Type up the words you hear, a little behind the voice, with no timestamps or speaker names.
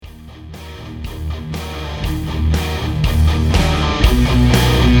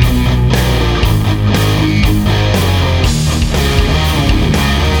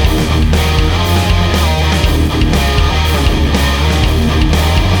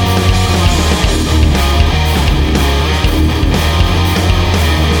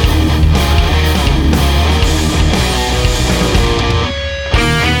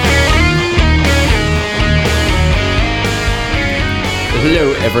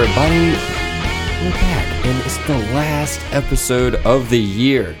everybody? We're back, and it's the last episode of the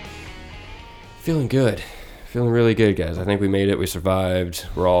year. Feeling good. Feeling really good, guys. I think we made it. We survived.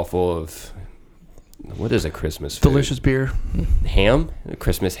 We're all full of... What is a Christmas food? Delicious beer. Ham?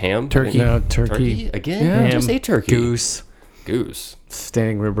 Christmas ham? Turkey. No, turkey. Turkey? Again? Yeah. I just ate turkey. Goose. Goose.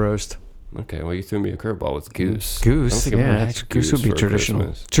 Standing rib roast. Okay, well, you threw me a curveball with goose. Goose. I don't think I've ever Yeah, had actually, goose would be for traditional.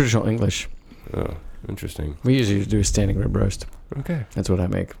 Christmas. Traditional English. Oh, interesting. We usually do a standing rib roast. Okay. That's what I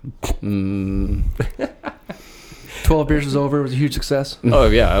make. 12 beers is over. It was a huge success. Oh,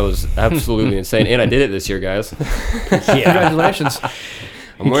 yeah, I was absolutely insane. And I did it this year, guys. Congratulations.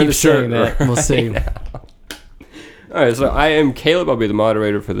 I'm wearing the shirt. That. We'll see. All right, so I am Caleb. I'll be the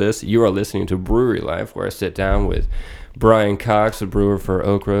moderator for this. You are listening to Brewery Life, where I sit down with Brian Cox, the brewer for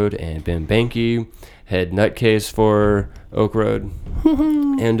Oak Road, and Ben Banky, head nutcase for Oak Road.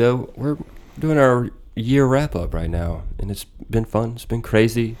 And we're doing our year wrap-up right now, and it's been fun. It's been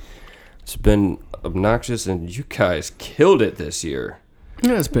crazy. It's been obnoxious, and you guys killed it this year.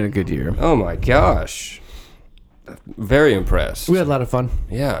 Yeah, it's been a good year. Oh, my gosh. Very impressed. We had a lot of fun.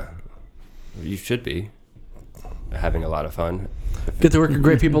 Yeah. You should be having a lot of fun. Get to work with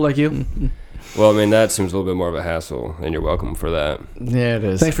great people like you. Well, I mean, that seems a little bit more of a hassle, and you're welcome for that. Yeah, it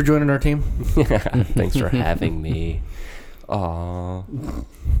is. Thanks for joining our team. Thanks for having me. Aww.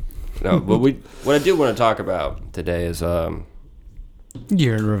 No, but what I do want to talk about today is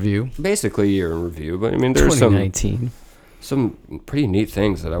Year in review. basically year in review. But I mean, there's 2019. some pretty neat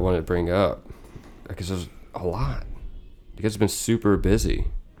things that I want to bring up because there's a lot. You guys have been super busy.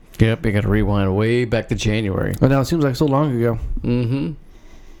 Yep, you got to rewind way back to January. But now it seems like so long ago. Mm-hmm.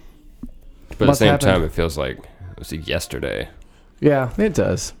 But at the What's same happened? time, it feels like it was yesterday. Yeah. It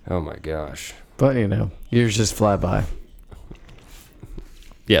does. Oh my gosh. But, years just fly by.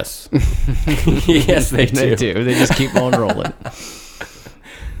 Yes. Yes, they do. They do. They just keep on rolling.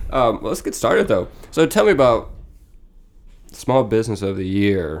 Let's get started though. So tell me about Small Business of the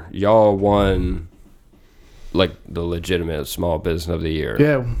Year. Y'all won like the legitimate Small Business of the Year.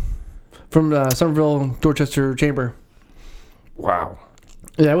 Yeah. From Somerville, Dorchester Chamber. Wow.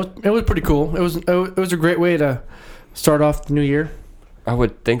 Yeah, it was pretty cool. It was a great way to start off the new year. I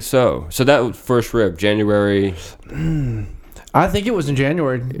would think so. So that was first rib, January. I think it was in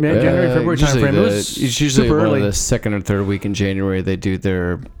January. January, February time frame. It's usually super one early. of the second or third week in January. They do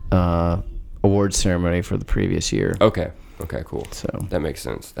their award ceremony for the previous year. Okay. Okay, cool. So That makes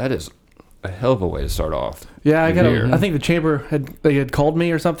sense. That is a hell of a way to start off. Yeah, the year. I think the chamber had called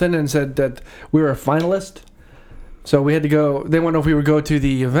me or something and said that we were a finalist. So we had to go. They wanted to know if we would go to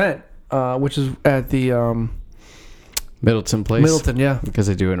the event, which is at the Middleton Place. Middleton. Yeah, Because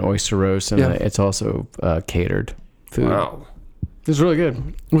they do an oyster roast, and Yeah. it's also catered food. Wow. it was really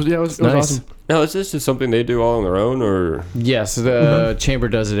good. It was Nice. awesome. Now, is this just something they do all on their own, or? Yes, the chamber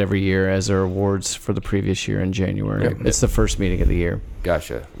does it every year as their awards for the previous year in January. Yep. It's the first meeting of the year.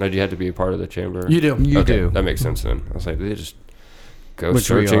 Gotcha. Now, do you have to be a part of the chamber? You do. You Okay, do. That makes sense then. I was like, they just go Which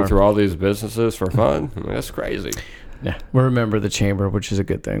we searching are. through all these businesses for fun? I mean, that's crazy. Yeah, we remember the chamber, which is a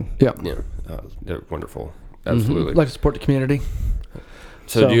good thing. Yeah, Yeah, they're wonderful. Absolutely. like to support the community.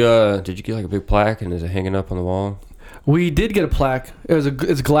 So, did you get like a big plaque, and is it hanging up on the wall? We did get a plaque.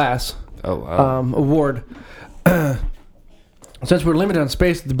 It's glass Oh wow. award. Since we're limited on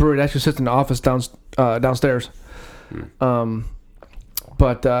space, the brewery actually sits in the office downstairs.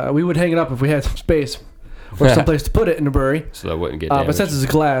 But we would hang it up if we had some space or someplace to put it in the brewery. So that wouldn't get damaged. But since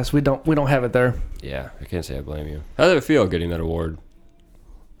it's glass, we don't have it there. Yeah, I can't say I blame you. How did it feel getting that award?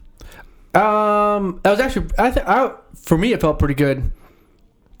 I was actually for me it felt pretty good.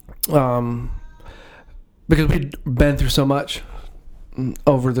 Because we'd been through so much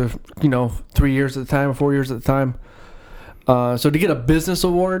over the 3 years at the time or 4 years at the time. So to get a business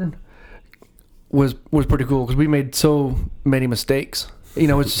award was pretty cool because we made so many mistakes.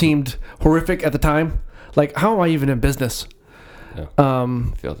 It seemed horrific at the time. Like, how am I even in business? Yeah.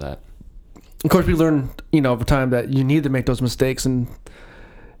 Of Feel that. course, we learned over time that you need to make those mistakes, and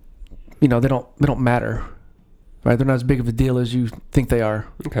they don't matter, right? They're not as big of a deal as you think they are.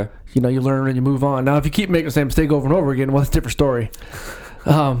 Okay. You learn and you move on. Now, if you keep making the same mistake over and over again, well, it's a different story.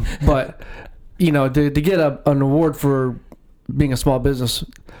 But to get an award for being a small business,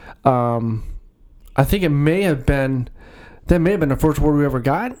 I think that may have been the first award we ever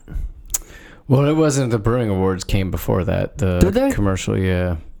got. Well, it wasn't. The Brewing Awards came before that. Did they? Commercial,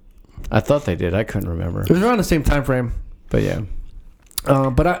 yeah. I thought they did. I couldn't remember. It was around the same time frame. But yeah.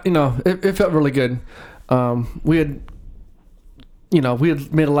 But it felt really good. We had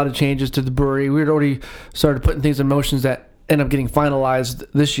made a lot of changes to the brewery. We had already started putting things in motions that end up getting finalized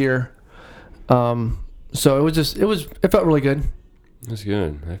this year. So it felt really good. That's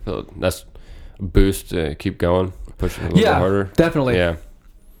good. I feel that's a boost to keep going, pushing a little bit harder. Definitely. Yeah.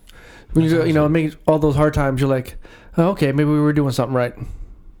 When it makes all those hard times, you're like, oh, okay, maybe we were doing something right.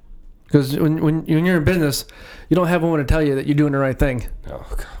 Because when you're in business, you don't have anyone to tell you that you're doing the right thing. Oh,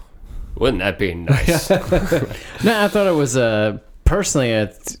 God. Wouldn't that be nice? No, I thought it was personally,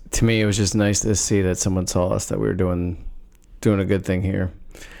 to me, it was just nice to see that someone saw us, that we were doing a good thing here.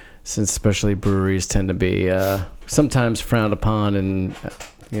 Since especially breweries tend to be sometimes frowned upon, and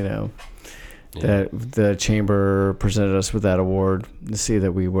that the chamber presented us with that award to see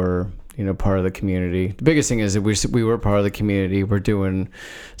that we were part of the community. The biggest thing is that we were part of the community. We're doing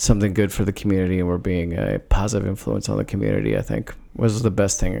something good for the community, and we're being a positive influence on the community. I think was the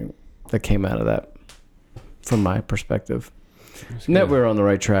best thing that came out of that, from my perspective. And that we were on the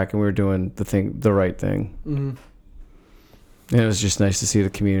right track, and we were doing the right thing. Mm-hmm. And it was just nice to see the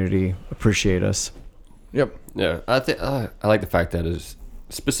community appreciate us. Yep. Yeah, I think I like the fact that it's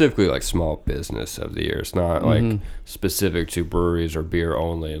specifically like small business of the year. It's not like specific to breweries or beer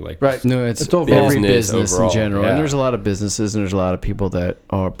only. Like right. No, it's overall. every business overall, in general. yeah. And there's a lot of businesses, and there's a lot of people that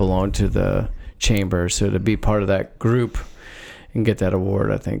belong to the chamber. So to be part of that group and get that award,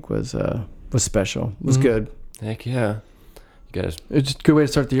 I think was special. It was good. Heck yeah, you guys. It's just a good way to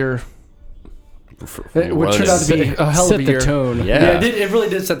start the year. Which turned out to be a hell of Set a the year. tone. Yeah. It really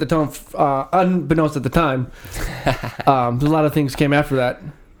did set the tone, unbeknownst at the time. There's a lot of things came after that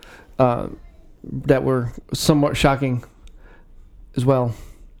that were somewhat shocking as well.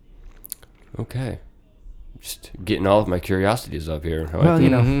 Okay, just getting all of my curiosities up here. I like Well,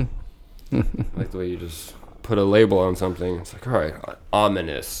 that. I like the way you just put a label on something. It's like, all right,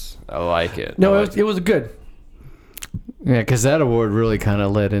 ominous. I like it. No, I like it was good. Yeah, because that award really kind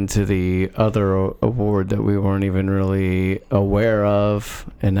of led into the other award that we weren't even really aware of,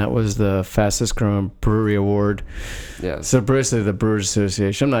 and that was the fastest growing brewery award. Yeah. So basically, the Brewers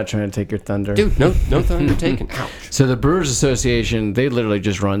Association. I'm not trying to take your thunder, Dude, no thunder taken. Ouch. So the Brewers Association, they literally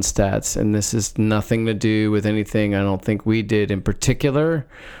just run stats, and this is nothing to do with anything I don't think we did in particular,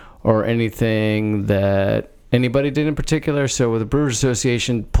 or anything that anybody did in particular. So the Brewers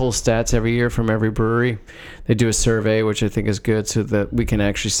Association pulls stats every year from every brewery. They do a survey, which I think is good, so that we can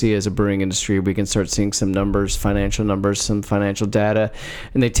actually see, as a brewing industry, we can start seeing some numbers, financial numbers, some financial data.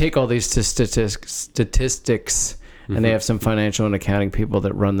 And they take all these statistics and they have some financial and accounting people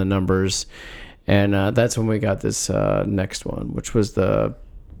that run the numbers. And that's when we got this next one, which was the...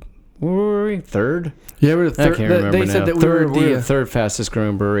 Where were we? Third? Yeah, we were the I third. can't remember They now. said that we're we were the third fastest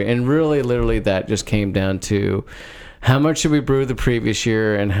growing brewery. And really, literally, that just came down to how much did we brew the previous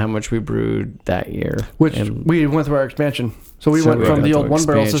year and how much we brewed that year. which And we went through our expansion. So we So went we from got the to old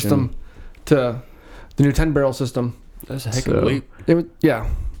 1-barrel expansion. system to the new 10-barrel system. That's a heck So- of a leap. It was, yeah.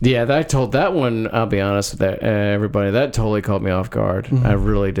 yeah, that one, I'll be honest with that, everybody, that totally caught me off guard. I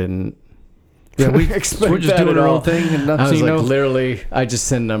really didn't. Yeah, expect we're just that doing at our all. own thing, and I nothing. was You like, know, literally, I just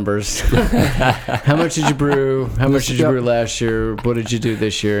send numbers. How much did you brew? How much did you Yep. brew last year? What did you do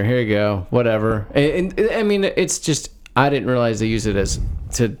this year? Here you go. Whatever. And I mean, it's just, I didn't realize they use it as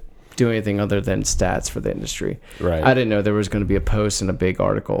to do anything other than stats for the industry. Right. I didn't know there was going to be a post and a big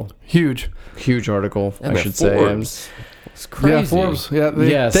article. huge. Huge article, Yeah, I man, should say. Forbes. It's crazy. Yeah, Forbes. Yeah,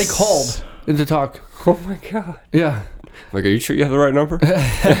 they Yes. called in to talk. Oh my god. Yeah. Like, are you sure you have the right number?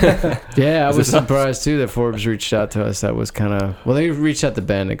 Yeah, I was this us? surprised too that Forbes reached out to us. That was kind of, well, they reached out to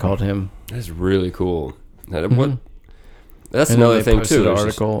Ben. They called him. That's really cool. What? That's And then another they thing posted too. an It's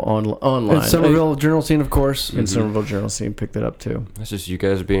just- article online. And Somerville Journal Scene, of course. And Somerville Journal Scene picked it up too. That's just you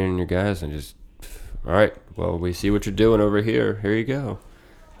guys being your guys and just, all right, well, we see what you're doing over here. Here you go.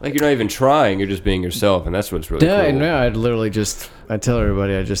 Like, you're not even trying. You're just being yourself, and that's what's really Yeah, cool. no, I'd literally I tell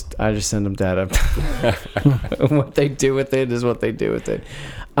everybody, I just send them data. What they do with it is what they do with it.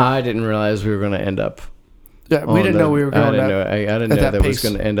 I didn't realize we were going to end up. Yeah, we didn't know we were going I didn't that. know. I didn't at know that that was pace.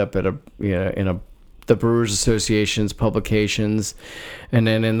 going to end up at the Brewers Association's publications, and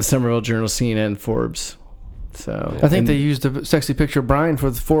then in the Somerville Journal Scene and Forbes. So I think they used a sexy picture of Brian for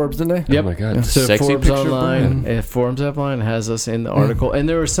the Forbes, didn't they? Oh Yep. my God. the So sexy Forbes picture of Online, Brian. Forbes Online has us in the article, and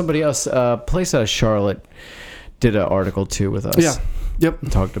there was somebody else, a place out of Charlotte, did an article too with us. Yeah. Yep.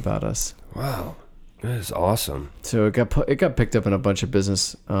 and talked about us. Wow. That is awesome. So it got picked up in a bunch of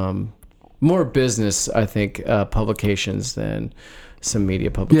business, more business, I think, publications than some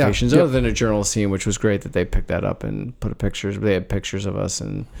media publications, Yep. other than a Journal Scene, which was great that they picked that up and put pictures. They had pictures of us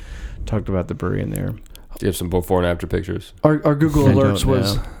and talked about the brewery in there. Do you have some before and after pictures? Our Google I don't alerts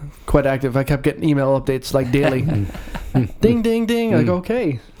was know. quite active. I kept getting email updates like daily. Ding, ding, ding. Like,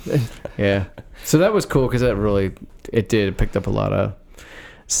 okay. Yeah. So that was cool because it picked up a lot of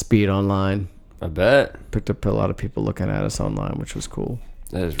speed online. I bet. Picked up a lot of people looking at us online, which was cool.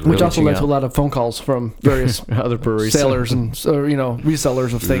 That is really Which also led to out. a lot of phone calls from various Other breweries. sailors and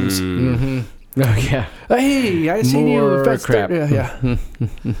resellers of things. Mm-hmm. Oh yeah. Hey, I seen you. More at Fest crap. Yeah. On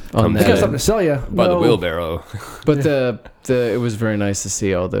I'm I that. got something to sell you. by the wheelbarrow. But it was very nice to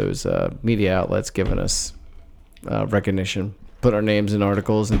see all those media outlets giving us recognition, put our names in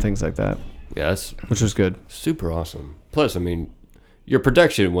articles and things like that, Yeah, that's which was good. super awesome. Plus, I mean, your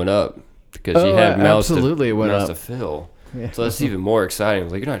production went up because you Oh, had mouths absolutely it went mouths up. to fill. Yeah. So that's even more exciting.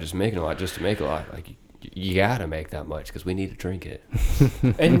 Like, you're not just making a lot just to make a lot. Like, you gotta make that much because we need to drink it.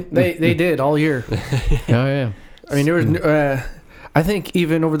 And they did all year. Oh yeah. I mean, there was. I think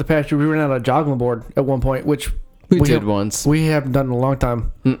even over the past year, we ran out of jogging board at one point, which We did have- once. we haven't done in a long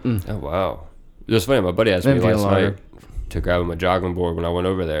time. Mm-mm. Oh wow, it was funny. My buddy asked me Maybe a last longer. night to grab him a jogging board when I went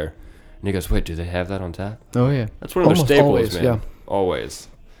over there, and he goes, "Wait, do they have that on tap?" Oh yeah. That's one of their Almost staples, always, man. yeah. Always.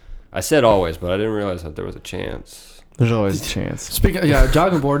 I said always, but I didn't realize that there was a chance. There's always a chance. Speaking,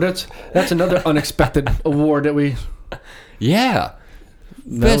 jogging board. That's another unexpected award that we. Yeah,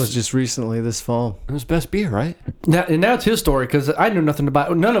 That Best- was just recently this fall. it was best beer, right? Now, and now it's his story because I knew nothing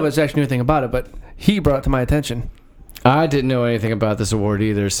about. None of us actually knew anything about it, but he brought it to my attention. I didn't know anything about this award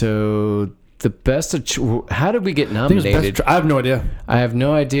either. So the best of how did we get I think it was nominated? best, I have no idea. I have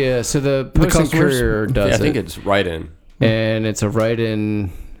no idea. So the Post and customers? Courier does Yeah, I think it, it's right in. and it's a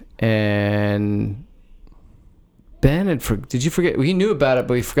write-in. And Ben did you forget? We knew about it,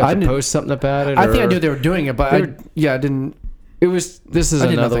 but we forgot I to didn't- post something about it. I think I or- knew they were doing it, but They I were- didn't. It was. This is I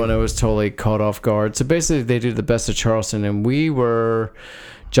did another nothing. one I was totally caught off guard. So basically, they did the best of Charleston, and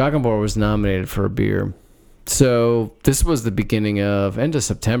Jogging Board was nominated for a beer. So this was the beginning of end of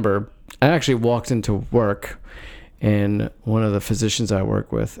September. I actually walked into work, and one of the physicians I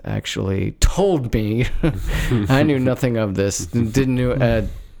work with actually told me. I knew nothing of this. Didn't know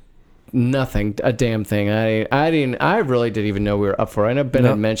nothing, a damn thing. I really didn't even know we were up for it. I know Ben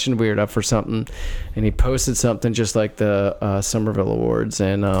had mentioned we were up for something, and he posted something just like the Somerville Awards,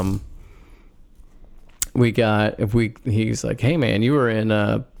 and he's like, hey man, you were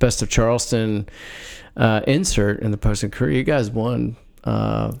in Best of Charleston insert in the Post and Courier. You guys won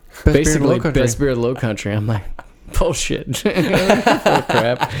basically best beer of the Low Country. I'm like, bullshit. Full of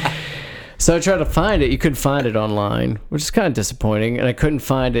crap. So I tried to find it. You couldn't find it online, which is kind of disappointing. And I couldn't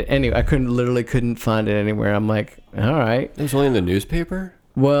find it anywhere. I couldn't find it anywhere. I'm like, all right. It was only in the newspaper?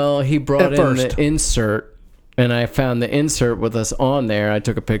 Well, he brought At in first. the insert, and I found the insert with us on there. I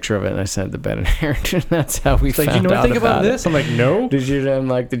took a picture of it, and I sent it to Ben and Aaron. And that's how we found Like, you know out anything about it. this? I'm like, no. Did you? I'm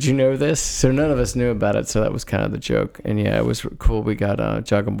like, did you know this? So none of us knew about it. So that was kind of the joke. And yeah, it was cool. We got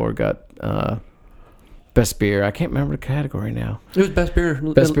Jogging Board got best beer. I can't remember the category now. It was best beer.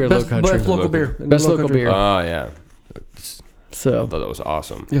 Best beer, Low Country. Best local beer. in Best Low local Country. beer. Oh, yeah. I So thought that was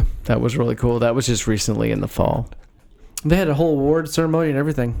awesome. Yeah. that was really cool. That was just recently in the fall. They had a whole award ceremony and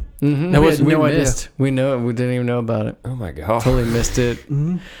everything. Mm-hmm. That was no idea. missed. We didn't even know about it. Oh, my God. Totally missed it.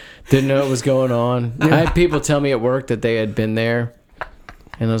 Mm-hmm. Didn't know it was going on. I had people tell me at work that they had been there,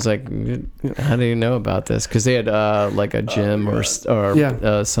 and I was like, "How do you know about this?" Because they had like a gym or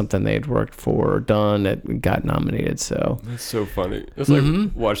something they'd worked for or done that got nominated. So That's so funny. It's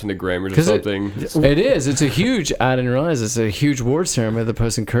like watching the Grammys or 'Cause something. it is. It's a huge. I didn't realize it's a huge award ceremony the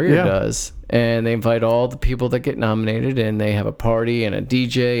Post and Courier Yeah. does, and they invite all the people that get nominated, and they have a party and a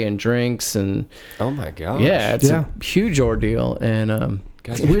DJ and drinks and Oh, my God. yeah, it's Yeah. a huge ordeal. And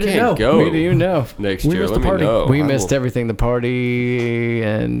Guys, We we didn't can't know. go we didn't even know. next We year. missed Let the me party. know. We I missed will- everything, the party,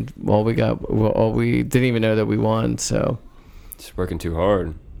 and we didn't even know that we won. So It's working too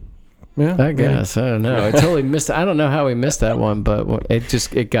hard. Yeah. I guess I don't know. I totally missed. I don't know how we missed that one, but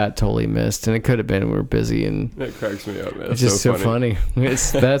it got totally missed, and it could have been we were busy, and That cracks me up, man. it's That's just so funny.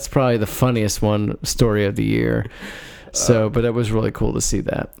 That's probably the funniest story of the year. So, but it was really cool to see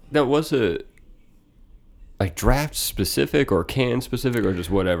that. Now, was it like draft specific or can specific or just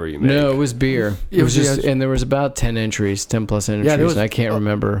whatever you make? No, it was beer. It It was was- just, and there was about 10 entries, 10 plus entries, there was and I can't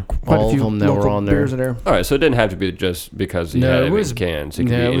remember Quite all a of few them that were local on there. beers in there. All right, so it didn't have to be just because you had it in cans. It could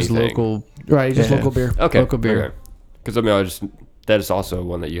be it was anything. local. Right, just Yeah. local beer. Okay, local beer. Because I mean, that is also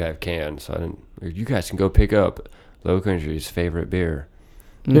one that you have canned. So I didn't. You guys can go pick up Low Country's favorite beer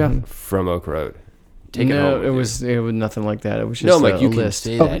Yeah. Mhm. from Oak Road. Take it No, home. it with you. was nothing like that. It was just No, I'm like a you can list.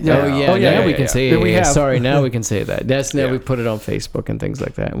 say Oh, that. yeah. now. Oh yeah, now we can say Yeah, it. we have. Sorry, now we can say that. That's now Yeah. we put it on Facebook and things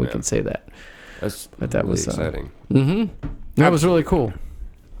like that, and we Yeah. can say that. That's But that really was, exciting. Mm-hmm. That was really cool.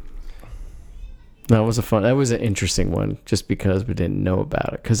 That was an interesting one, just because we didn't know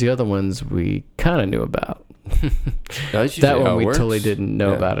about it. Because the other ones we kind of knew about. That's usually That how one it we works. totally didn't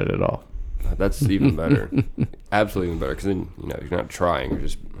know Yeah. about it at all. that's even better. Absolutely even better because then you're not trying. You're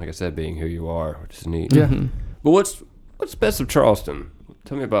just, like I said, being who you are, which is neat. Yeah. But what's Best of Charleston?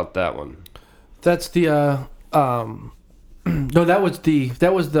 Tell me about that one. That's the no, that was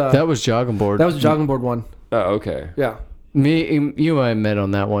the Jogging Board. that was the jogging board one. Oh, okay. Yeah. You and I met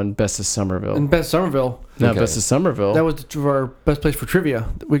on that one. Best of Somerville. And Best Somerville. No, Okay. Best of Somerville. That was our best place for trivia.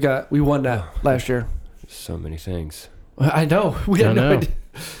 We won that last year. So many things. I know. We had I no know. idea.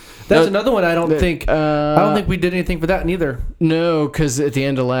 That's another one I don't think we did anything for that neither. No, because at the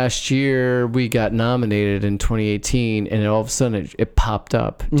end of last year, we got nominated in 2018, and all of a sudden it popped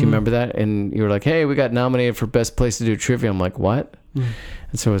up. Do you remember that? And you were like, hey, we got nominated for Best Place to do Trivia. I'm like, what?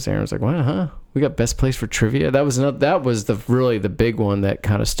 And so was Aaron. Was like, what, huh? We got Best Place for Trivia? That was really the big one that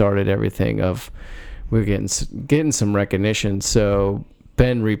kind of started everything of we were getting some recognition. So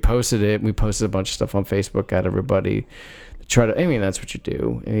Ben reposted it. We posted a bunch of stuff on Facebook, got everybody that's what you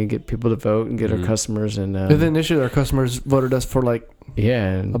do, and you get people to vote and get our customers. And then initially our customers voted us for like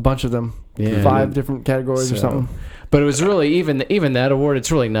a bunch of them, 5 different categories or something. But it was really even that award.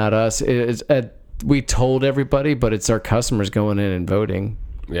 It's really not us. We told everybody, but it's our customers going in and voting.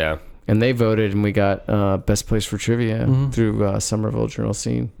 Yeah. And they voted, and we got Best Place for Trivia through Somerville Journal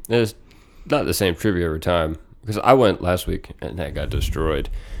Scene. It's not the same trivia every time because I went last week and that got destroyed.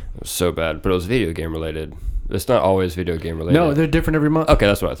 It was so bad, but it was video game related. It's not always video game related. No, they're different every month. Okay,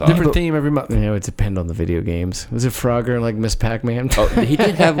 that's what I thought. Different theme every month. Yeah, it would depend on the video games. Was it Frogger and like Miss Pac-Man? Oh, he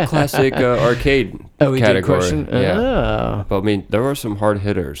did have a classic arcade he category. did question? Yeah. Oh. But I mean, there were some hard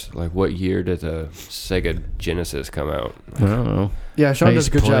hitters. Like, what year did the Sega Genesis come out? I don't know. Yeah, Sean I does used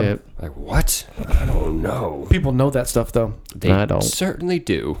a to good play job. it. Like, what? I don't know. People know that stuff though. They I don't. certainly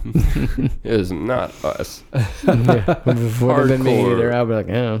do. It is not us. Yeah, would have been me Hardcore. either. I'd be like,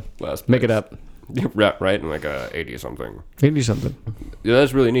 yeah, Last make it place. up. Right, in like 80 something. 80 something. Yeah,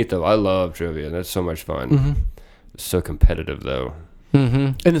 that's really neat though. I love trivia. That's so much fun. Mm-hmm. It's so competitive though. Mm-hmm.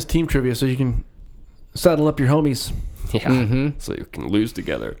 And it's team trivia, so you can saddle up your homies. Yeah. Mm-hmm. So you can lose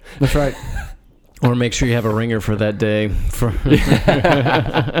together. That's right. Or make sure you have a ringer for that day.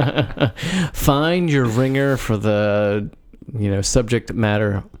 Find your ringer for the subject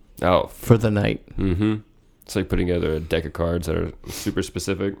matter Oh. for the night. Mm-hmm. It's like putting together a deck of cards that are super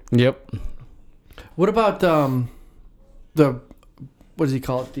specific. Yep. What about the what does he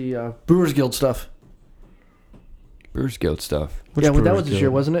call it? The Brewers Guild stuff. Brewers Guild stuff. Which that was Brewers this year,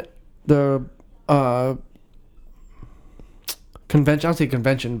 Guild? wasn't it? The convention. I'll say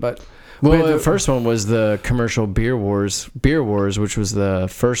convention, but Well, the first one was the commercial Beer Wars, which was the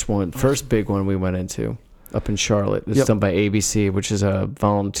first big one we went into up in Charlotte. It's done by ABC, which is a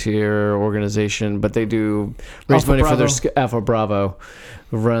volunteer organization, but they do raise Alpha money for their Bravo. Alpha Bravo,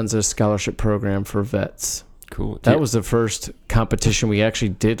 runs a scholarship program for vets. Cool. That was the first competition we actually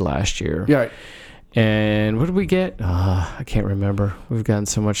did last year. yeah, right. And what did we get? I can't remember. We've gotten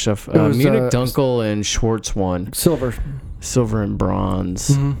so much stuff. It was, Munich Dunkel and Schwartz won. Silver. Silver and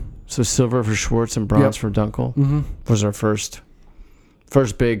bronze. Mm-hmm. So silver for Schwartz and bronze for Dunkel Mm-hmm. was our first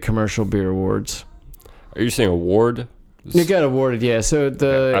big commercial beer awards. Are you saying award? You got awarded, yeah. So I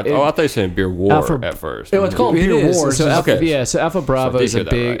thought you were saying beer war Alpha- at first. It's called It Beer is. Wars. So Alpha, Okay. so Alpha Bravo So I is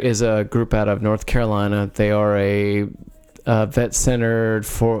did hear that right. is a group out of North Carolina. They are a vet-centered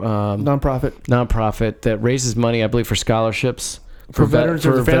nonprofit that raises money, I believe, for scholarships For veterans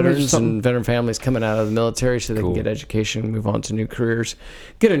or their families or veterans something? and veteran families coming out of the military, so they Cool. can get education, move on to new careers,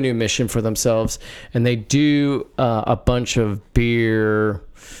 get a new mission for themselves, and they do a bunch of beer.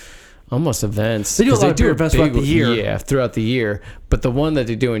 Almost events. They do a 'cause lot of beer events throughout the year. Yeah, throughout the year. But the one that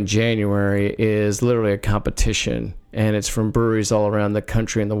they do in January is literally a competition, and it's from breweries all around the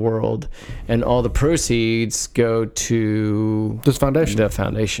country and the world, and all the proceeds go to This foundation. the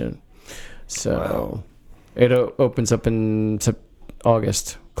foundation. So it opens up in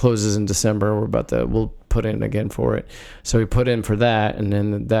August, closes in December. We'll put in again for it. So we put in for that, and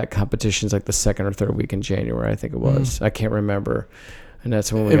then that competition's like the second or third week in January, I think it was. I can't remember. And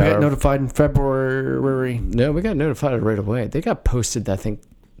that's when we It got got our, notified in February. No, we got notified right away. They got posted, I think,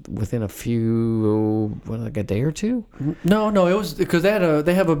 within a few, like a day or two. No, it was because they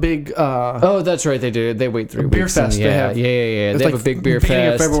have a big Oh, that's right, they do. They wait 3 A weeks. beer fest and they yeah, have. yeah. it's They like have a big beer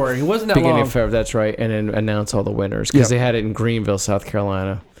beginning fest. of February. It wasn't that Beginning long. of February, that's right, and then announce all the winners because Yep. they had it in Greenville, South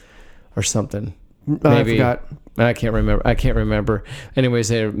Carolina, or something. I Maybe. forgot. I can't remember. Anyways,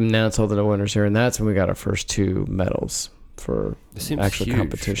 they announced all the winners here, and that's when we got our first 2 medals for It seems actual huge.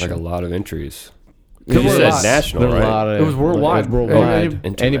 competition. Like a lot of entries. There You were a said lot. national, There were right? a lot of, It was worldwide. Worldwide.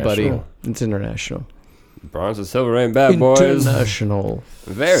 Any- Anybody. international. It's international. Bronze and silver ain't bad, boys. International.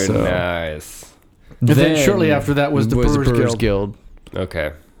 Very So- nice. And then shortly after that was the Brewers Guild.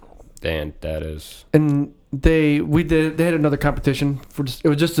 Okay. And that is And they had another competition for it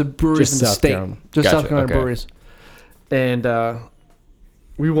was just the breweries Just in the South state, Carolina. just Gotcha, South Carolina okay. breweries, and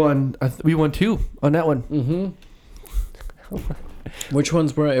we won 2 on that one. Which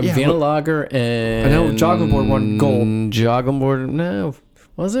ones were it? Yeah, Vienna well- Lager and I know Jogging Board won gold. Jogging Board, no,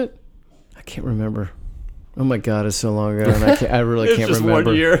 was it? I can't remember. Oh my god, it's so long ago, and I really it's can't just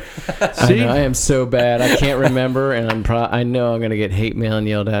remember. 1 year. I know, I am so bad. I can't remember, and I know I'm gonna get hate mail and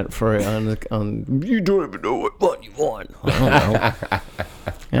yelled at for it on. You don't even know what one you won. I don't know.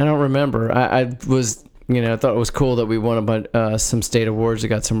 I don't remember. I was, I thought it was cool that we won a bunch, some state awards. We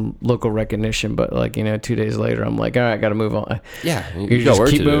got some local recognition, but 2 days later, I'm like, all right, I got to move on. Yeah, You got just work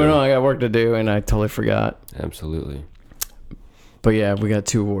keep to do. moving on. I got work to do, and I totally forgot. Absolutely. But yeah, we got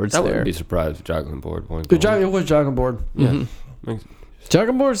 2 awards I there. wouldn't be surprised if Jogging Board won. It was Jogging Board. Yeah.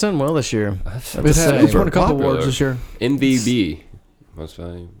 Jogging Board's done well this year. That's It's say. won a couple popular. awards this year. MVB. Most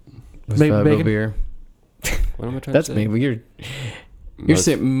valuable. Most Maybe valuable bacon? beer. What am I trying That's to say? me. You're Most-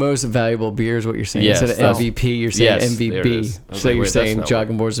 saying most valuable beer is what you're saying. Yes, Instead of that's- MVP, you're saying yes, there it MVP. is. I was So like, you're wait, that's saying not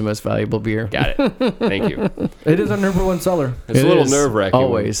Jogging Board's the most valuable beer. Got it. Thank you. It is our number 1 seller. It's It a little is, nerve wracking.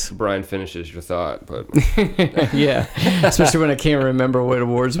 always. Brian finishes your thought, but Yeah, especially when I can't remember what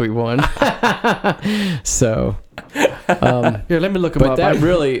awards we won. So, Here, let me look them but up. that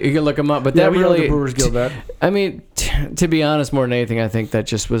really, you can look them up. But yeah, that we know the really, Brewers Guild that. I mean, to be honest, more than anything, I think that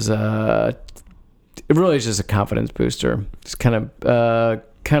just was it really is just a confidence booster. Just kind of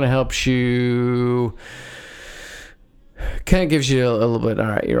helps you, kind of gives you a little bit. All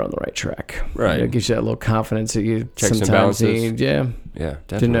right, you're on the right track. Right. It gives you that little confidence that you Checks and sometimes balances. need. Yeah, yeah,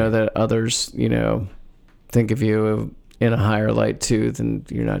 definitely. to know that others, think of you in a higher light too. Than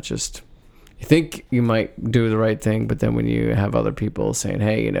you're not just. You think you might do the right thing, but then when you have other people saying,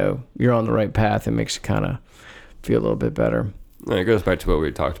 "Hey, you're on the right path," it makes you kind of feel a little bit better. And it goes back to what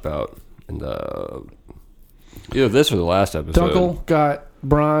we talked about in the either this or the last episode. Dunkel got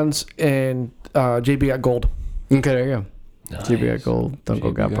bronze and JB got gold. Okay, there you go. Nice. JB got gold.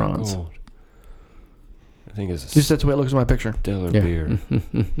 Dunkel JB got bronze. gold. I think it's a Just that's the way it looks in my picture. stellar Yeah. beer.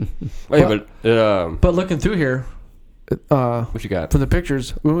 Wait, but But looking through here, what you got? for the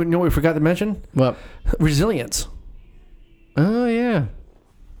pictures, you know what we forgot to mention? What? Resilience. Oh yeah,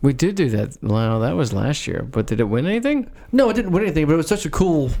 we did do that. Well, that was last year, but did it win anything? No, it didn't win anything, but it was such a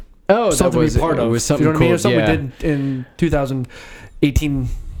cool Oh, something to be part of. It was something you know what I mean? cool. It was something yeah. we did in 2018,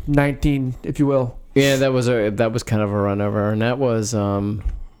 19, if you will. Yeah, that was kind of a run over, and that was The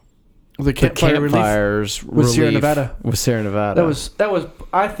the campfire relief campfires with Sierra relief Nevada. with Sierra Nevada. That was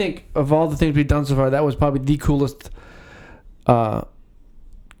I think of all the things we've done so far, that was probably the coolest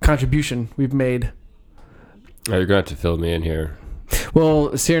contribution we've made. Oh, you're going to have to fill me in here.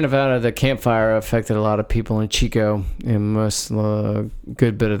 Well, Sierra Nevada, the campfire affected a lot of people in Chico, and most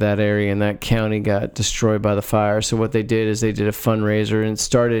good bit of that area in that county got destroyed by the fire. So what they did is they did a fundraiser, and it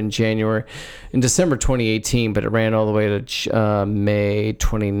started in December 2018, but it ran all the way to May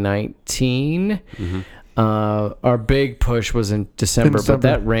 2019. Mm-hmm. Our big push was in December, but December.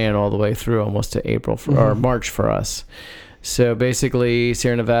 that ran all the way through almost to April or March for us. So basically,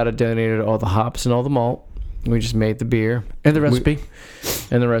 Sierra Nevada donated all the hops and all the malt. We just made the beer And the recipe.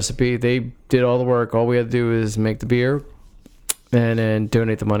 and the recipe. They did all the work. All we had to do is make the beer and then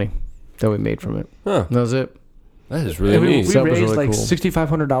donate the money that we made from it. Huh. That was it. That is really And we neat. That was raised really like cool.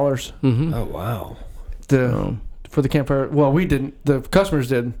 $6,500 Mm-hmm. Oh, wow. for the campfire. Well, we didn't. The customers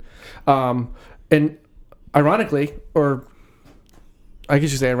did. And ironically, or I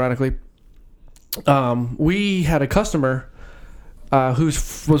guess you say ironically, we had a customer who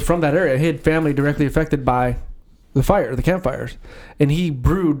was from that area. He had family directly affected by the campfires, and he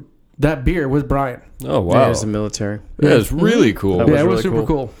brewed that beer with Brian. Oh, Yeah, wow. it was the military. Yeah, it's really cool. That Yeah, was it was really super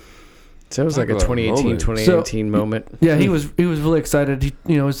cool. So it was like a Talk about a 2018, moment. 2018 moment. Yeah, he was really excited. He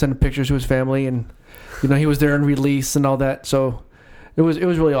sending pictures to his family, and he was there in release and all that. So it was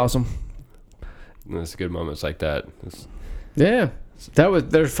really awesome. It's good moments like that. It's, Yeah,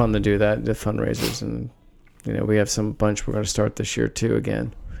 they're fun to do that, the fundraisers, and we have some bunch we're going to start this year too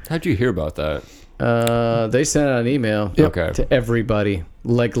again. how'd you hear about that? They sent out an email Okay. to everybody,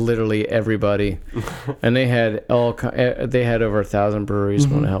 like literally everybody, and they had over 1,000 breweries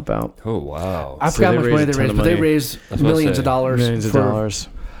want to help out. Oh, wow. I So forgot they how much money raised a they ton raised, of but they money. raised That's what I millions say. of dollars. Millions of dollars.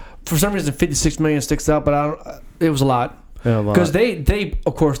 For some reason, 56 million sticks out, but it was a lot. Yeah, a lot. Because they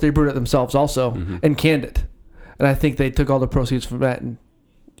of course they brewed it themselves also and canned it, and I think they took all the proceeds from that and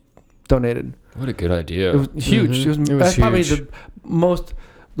donated. What a good idea. It was huge. Mhm. It was, It was that's probably huge.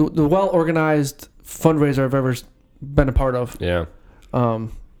 the well organized fundraiser I've ever been a part of. Yeah.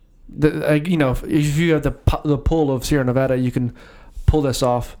 If you have the pull of Sierra Nevada, you can pull this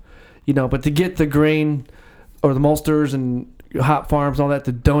off. But to get the grain or the maltsters and hop farms and all that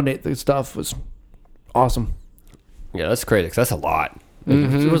to donate the stuff was awesome. Yeah, that's crazy. 'Cause that's a lot.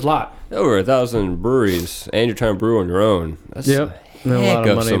 It was a lot. Over 1,000 breweries, and you're trying to brew on your own. That's Yep. And a heck lot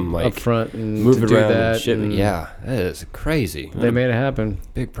of money some, up front and move to it do around that. and shipment. and Yeah, that is crazy. They made it happen.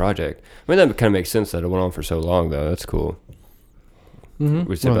 Big project. I mean, that kind of makes sense that it went on for so long, though. That's cool. Mm-hmm.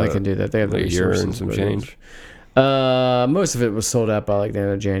 We said Well, they about can do that. They have the a year resources. and some but- change. Most of it was sold out by like the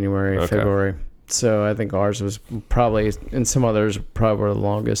end of January, Okay. February. So I think ours was probably, and some others probably were the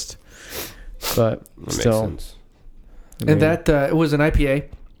longest. But That still, makes sense. And that it was an IPA.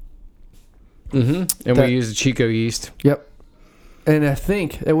 And that- we used Chico yeast. Yep. And I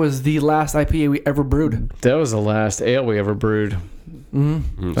think it was the last IPA we ever brewed. That was the last ale we ever brewed.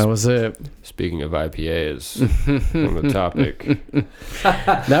 Mm-hmm. That was it. Speaking of IPAs, on the topic.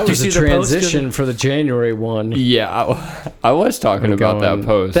 That was you a see the post? transition for the January one. Yeah, I was talking about that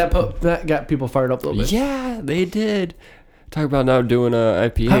post. That got people fired up a little bit. Yeah, they did. Talk about now doing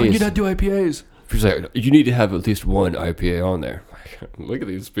IPAs. How would you not do IPAs? She's like, you need to have at least one IPA on there. Look at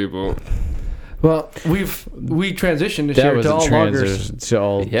these people. Well, we transitioned this That year was to a all lagers. transition to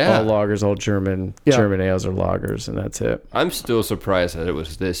all lagers, all German Yeah. German ales or lagers, and that's it. I'm still surprised that it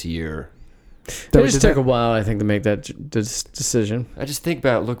was this year. That It we just did took that. a while, I think, to make that decision. I just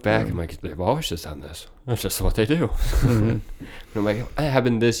look back, and I'm like, they've always just done this. That's just what they do. And I'm like, it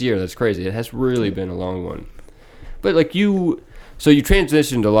happened this year. That's crazy. It has really been a long one. But like so you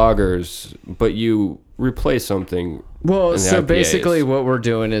transitioned to lagers, but you replaced something. Well, in the so IPAs. basically what we're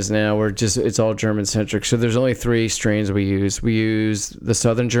doing is now it's all German centric. So there's only 3 strains we use. We use the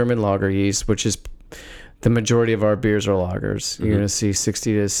Southern German lager yeast, which is the majority of our beers are lagers. You're going to see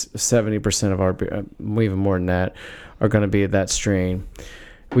 60 to 70% of our beer, even more than that, are going to be that strain.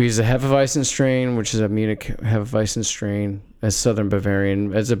 We use a Hefeweizen strain, which is a Munich Hefeweizen strain, as Southern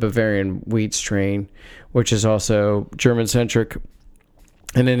Bavarian, as a Bavarian wheat strain, which is also German centric.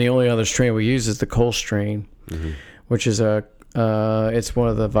 And then the only other strain we use is the Kolsch strain, which is it's one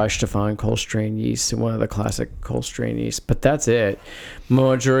of the Weichstephan Kolsch strain yeast, one of the classic Kolsch strain yeast. But that's it.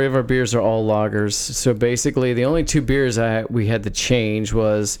 Majority of our beers are all lagers. So basically, the only 2 beers we had to change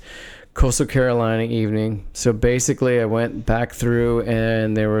was Coastal Carolina Evening. So basically, I went back through,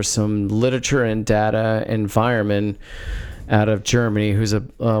 and there was some literature and data, and Weiermann out of Germany, who's one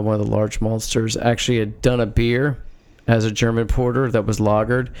of the large maltsters, actually had done a beer as a German porter that was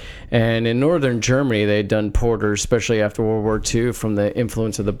lagered. And in northern Germany, they'd done porters, especially after World War II, from the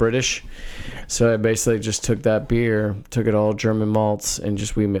influence of the British. So I basically just took that beer, took it all German malts, and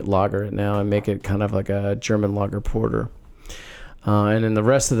just we lager it now and make it kind of like a German lager porter. And then the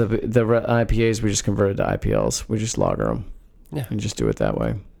rest of the IPAs, we just converted to IPLs. We just lager them and just do it that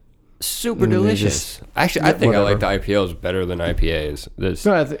way. Super delicious. Actually, I think I like the IPLs better than IPAs.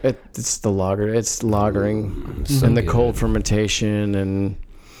 No, it's the lager. It's lagering and the cold fermentation, and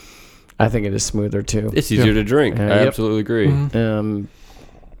I think it is smoother too. It's easier to drink. I Yep. absolutely agree. And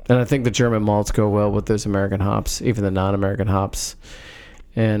I think the German malts go well with those American hops, even the non-American hops.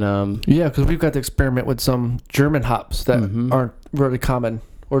 And Yeah, because we've got to experiment with some German hops that aren't really common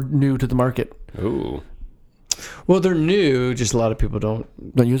or new to the market. Ooh. well, they're new. Just a lot of people don't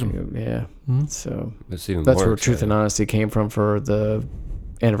use them. Yeah. So That's even that's more where Truth exciting. and Honesty came from for the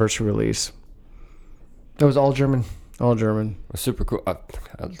anniversary release. That was all German. All German. Super cool. I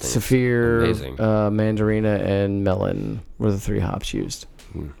think it's Saphir, amazing. Mandarina, and Melon were the 3 hops used.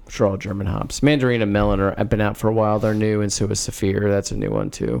 Which are all German hops. Mandarina and Melon have been out for a while. They're new, and so is Saphir. That's a new one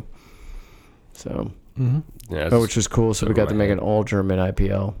too. So, Yeah, which was cool. So we got to make an all German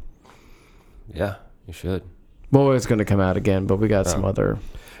IPL. Yeah, you should. Well, it's going to come out again, but we got some other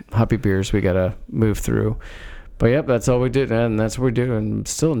hoppy beers we got to move through. But yep, that's all we did, and that's what we do. And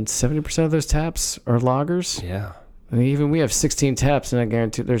still, 70% of those taps are lagers. Yeah. I mean, even we have 16 taps, and I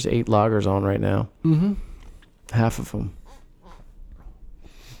guarantee there's 8 lagers on right now. Half of them.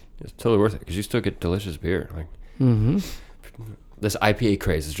 It's totally worth it because you still get delicious beer. Like this IPA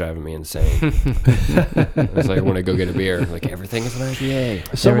craze is driving me insane. It's like I want to go get a beer. Like everything is an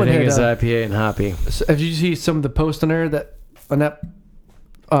IPA. Someone Everything had, is IPA and hoppy. Have you see some of the posts on there on that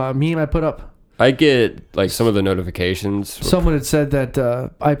meme I put up? I get like some of the notifications. Someone had said that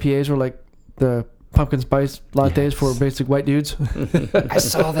IPAs were like the pumpkin spice lattes for basic white dudes. I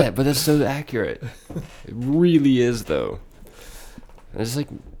saw that, but that's so accurate. It really is, though. It's like,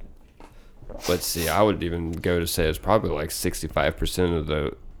 let's see, I would even go to say it's probably like 65% of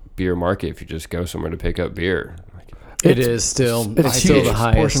the beer market if you just go somewhere to pick up beer. Like, It is still. it's It's still huge the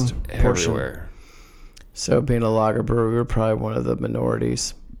highest portion. everywhere. So being a lager brewer, we're probably one of the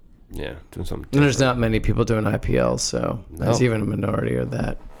minorities. Yeah, doing something And there's different. not many people doing IPL, so that's No. even a minority of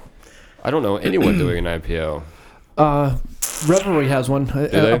that. I don't know anyone doing an IPO. Revelry has one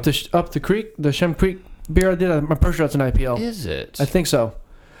they? up the creek, the Shem Creek beer I did. I'm pretty sure that's an IPO. Is it? I think so.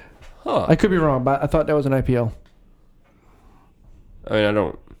 Huh. I could be wrong, but I thought that was an IPO. I mean, I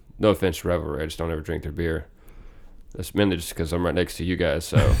don't. No offense to Revelry, I just don't ever drink their beer. That's mainly just because I'm right next to you guys.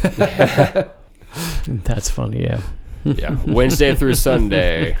 So That's funny, yeah. yeah, Wednesday through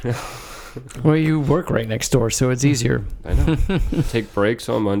Sunday. Well, you work right next door, so it's easier. I know. Take breaks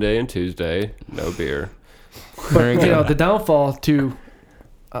on Monday and Tuesday. No beer. Very But, good. the downfall to,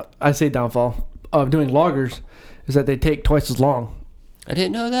 I say downfall, of doing lagers is that they take twice as long. I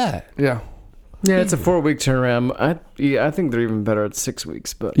didn't know that. Yeah. Yeah, it's a 4-week turnaround. I think they're even better at 6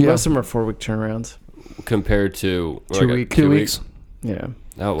 weeks, but Yeah. most of them are 4-week turnarounds. Compared to 2 weeks. 2 weeks. Yeah.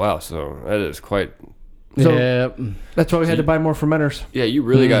 Oh wow, so that is quite. So- yeah. That's why we had to buy more fermenters. Yeah, you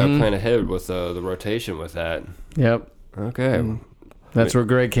really got to Mhm. plan ahead with the rotation with that. Yep. Okay. Mm. That's where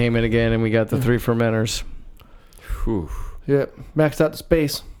Greg came in again, and we got the Mm. 3 fermenters. Whew. Yep. Maxed out the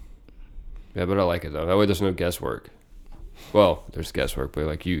space. Yeah, but I like it though. That way, there's no guesswork. Well, there's guesswork, but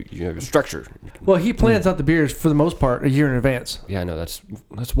like you have a structure. Well, he plans out the beers for the most part a year in advance. Yeah, no, that's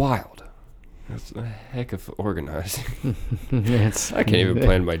wild. That's a heck of organizing. It's, I can't even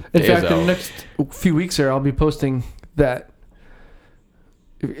plan my In days fact, in the out. next few weeks here, I'll be posting that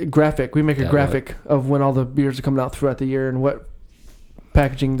graphic. We make a Yeah, graphic of when all the beers are coming out throughout the year and what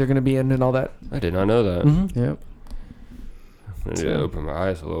packaging they're going to be in and all that. I did not know that. Mm-hmm. Yep. I need to open my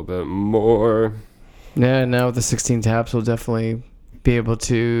eyes a little bit more. Yeah, now with the 16 taps, we'll definitely be able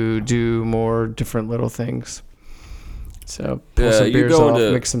to do more different little things. So pull Yeah, some you beers going off,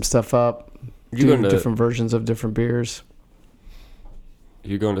 to- mix some stuff up, You do going to different versions of different beers.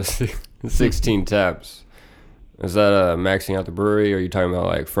 16 taps. Is that maxing out the brewery, or are you talking about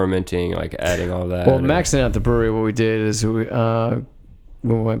like fermenting, like adding all that? Well, or- maxing out the brewery, what we did is we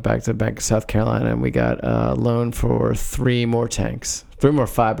went back to the Bank of South Carolina and we got a loan for 3 more tanks, 3 more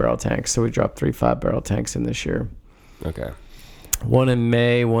 5-barrel tanks. So we dropped 3 5-barrel tanks in this year. Okay. One in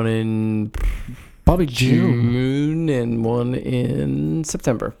May, one in Probably June. June, and one in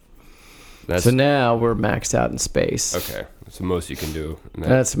September. That's So now we're maxed out in space. okay. That's the most you can do. And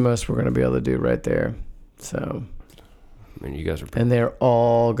That's the most we're going to be able to do right there. So, I mean, you guys are. and they're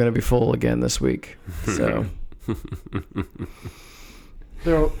all going to be full again this week. So,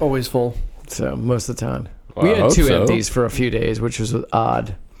 They're always full. most of the time. Well, We I had hope 2 so. empties for a few days, which was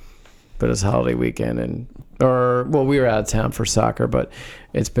odd. But it's holiday weekend, we were out of town for soccer, but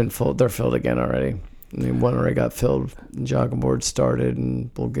it's been full. They're filled again already. I mean, one already got filled. Jogging board started,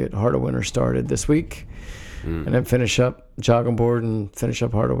 and we'll get Heart of Winter started this week, Mm. and then finish up Jogging board and finish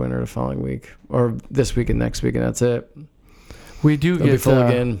up Heart of Winter the following week, or this week and next week, and that's it. We do They'll be get full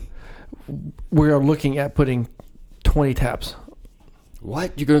again. We are looking at putting 20 taps.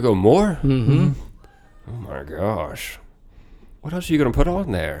 What? You gonna go more? Mm-hmm. Oh my gosh. What else are you gonna put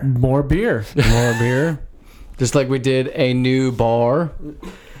on there? More beer. More beer, just like we did a new bar.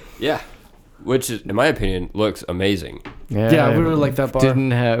 Yeah. Which, is, in my opinion, looks amazing. Yeah, I really like that bar.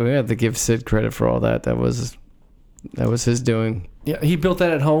 We had to give Sid credit for all that. That was his doing. Yeah, he built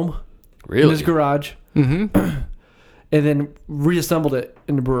that at home in Really? his garage Mm-hmm. and then reassembled it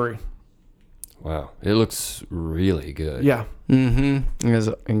in the brewery. Wow. It looks really good. Yeah. Mm-hmm. It was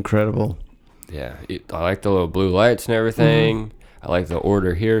incredible. Yeah. I like the little blue lights and everything. I like the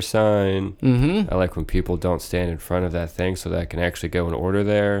order here sign. Mm-hmm. I like when people don't stand in front of that thing so that I can actually go and order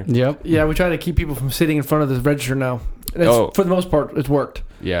there. Yep. Yeah, we try to keep people from sitting in front of the register now. And Oh. for the most part, it's worked.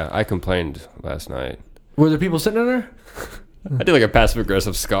 Yeah, I complained last night. Were there people sitting in there? I did like a passive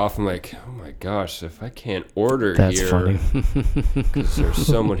aggressive scoff. I'm like, oh my gosh, if I can't order That's here, funny. because there's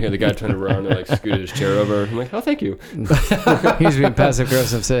someone here. The guy turned around and like scooted his chair over. I'm like, oh, thank you. He's being passive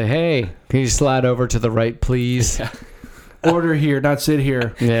aggressive. Say, hey, can you slide over to the right, please? Yeah. Order here, not sit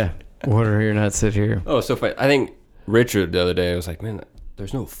here. Yeah. Order here, not sit here. Oh, so funny. I think Richard the other day was like, man,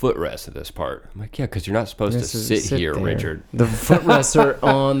 there's no footrest at this part. I'm like, yeah, because you're not supposed This to is- sit here, there. Richard. The footrests are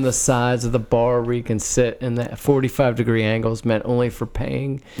on the sides of the bar where you can sit, and that 45-degree angle is meant only for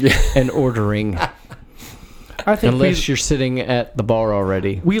paying Yeah. and ordering, I think unless you're sitting at the bar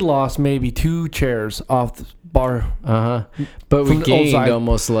already. we lost maybe 2 chairs off the bar. Uh-huh. But we From the old gained side.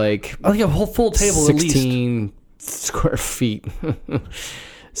 almost like I think a whole full table at least. 16 square feet.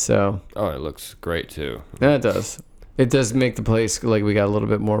 So, Oh, it looks great too. yeah, it does. It does make the place like we got a little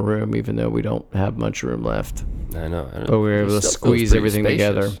bit more room, even though we don't have much room left. I know. But we were able to It still feels squeeze pretty everything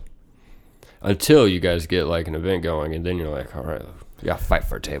together. Until you guys get like an event going, and then you're like, all right, you gotta fight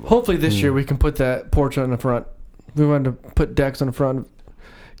for a table. Hopefully this year we can put that porch on the front. We wanted to put decks on the front,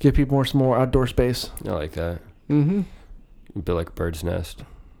 give people some more outdoor space. I like that. Mm-hmm. Build like a bird's nest.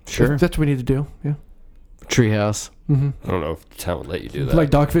 Sure. That's what we need to do. Yeah. Treehouse. Mm-hmm. I don't know if the town would let you do that. Like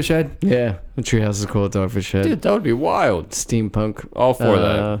Dogfish Head. Yeah, the treehouse is cool at Dogfish Head. Dude, that would be wild. Steampunk. All for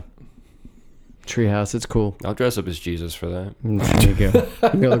that. Treehouse, it's cool. I'll dress up as Jesus for that. There you go.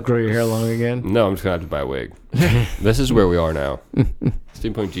 You gonna grow your hair long again? No, I'm just gonna have to buy a wig. This is where we are now.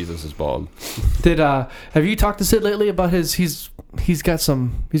 Steampunk Jesus is bald. Have you talked to Sid lately about he's got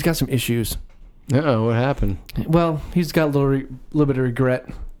some issues? Uh-oh, what happened? Well, he's got a little bit of regret.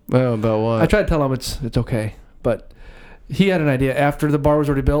 Oh, about what? I tried to tell him it's okay, but he had an idea after the bar was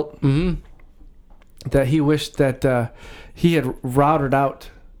already built that he wished that he had routed out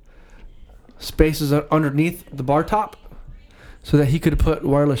spaces underneath the bar top so that he could put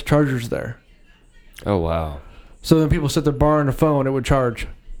wireless chargers there. Oh wow. So when people set their bar on their phone, it would charge.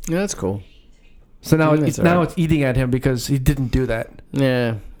 Yeah, that's cool. So now That's all right. it's eating at him because he didn't do that.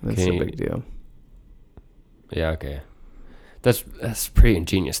 Yeah, that's Okay. a big deal. Yeah, okay. That's pretty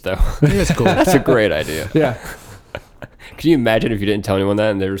ingenious though. That's cool. That's a great idea. Yeah. Can you imagine if you didn't tell anyone that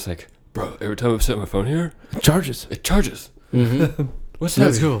and they were just like, bro, every time I set my phone here, Charges. it charges. Mm-hmm. What's that?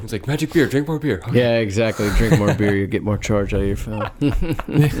 That's cool. It's like magic beer, drink more beer. Okay. Yeah, exactly. Drink more beer, you get more charge out of your phone.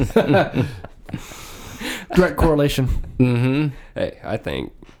 Direct correlation. Mm-hmm. Hey, I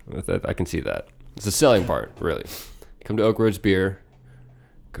think I can see that. It's the selling part, really. Come to Oak Road's beer.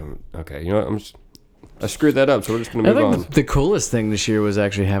 Okay, you know what? I screwed that up, so we're just gonna I move think on. the coolest thing this year was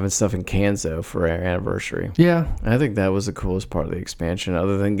actually having stuff in cans, though, for our anniversary. Yeah, I think that was the coolest part of the expansion,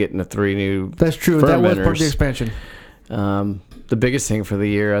 other than getting the 3 new that's true. That was part of the fermenters. expansion. The biggest thing for the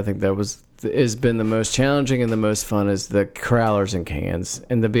year, I think has been the most challenging and the most fun is the crowlers and cans,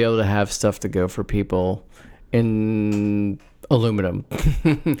 and to be able to have stuff to go for people in aluminum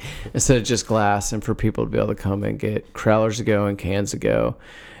instead of just glass, and for people to be able to come and get crowlers to go and cans to go,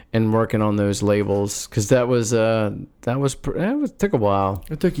 and working on those labels because that took a while.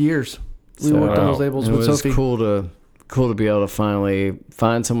 It took years. We So, worked on those labels it with was Sophie. cool to be able to finally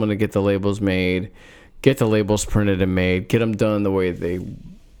find someone to get the labels made, get the labels printed and made, get them done the way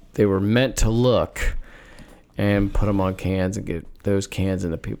they were meant to look, and put them on cans and get those cans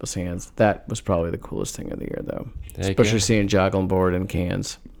into people's hands. That was probably the coolest thing of the year, though. Heck Especially yeah. seeing Joggling Board in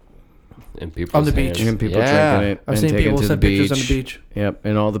cans. And people On the beach. And people yeah. drinking it I've and seen taking people to the send pictures on the beach. Yep,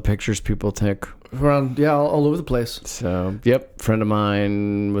 and all the pictures people take. Around, yeah, all over the place. So, yep, friend of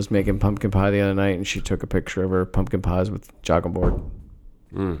mine was making pumpkin pie the other night, and she took a picture of her pumpkin pies with Joggling Board.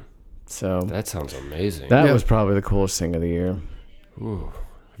 Mm, So that sounds amazing. that Yeah. was probably the coolest thing of the year. Ooh.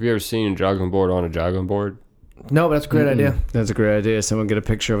 Have you ever seen a jogging board on a jogging board? No, but that's a great idea. That's a great idea. Someone get a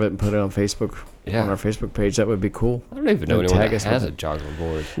picture of it and put it on Facebook, Yeah. on our Facebook page. That would be cool. I don't even know And anyone tag that us has with a jogging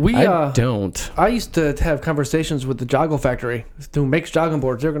board. I don't. I used to have conversations with the Joggle Factory who makes jogging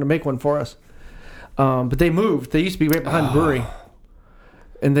boards. They're going to make one for us. But they moved. They used to be right behind the brewery.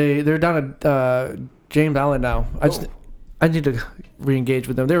 And they're down at James Island now. I need to re-engage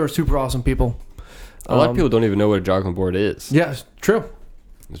with them. They were super awesome people. A lot of people don't even know what a jogging board is. Yeah, it's true.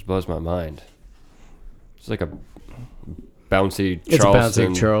 This blows my mind. It's like a bouncy It's a Charleston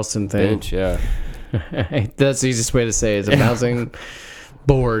bouncing Charleston thing. bench, yeah. That's the easiest way to say it. It's a bouncing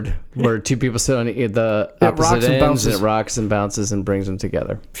board where two people sit on the It rocks opposite and ends, bounces. and it rocks and bounces and brings them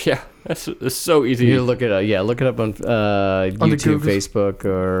together. Yeah, it's so easy. You look it up. Yeah, look it up on YouTube, Googles. Facebook,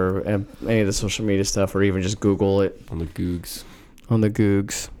 or any of the social media stuff, or even just Google it on the Googs. on the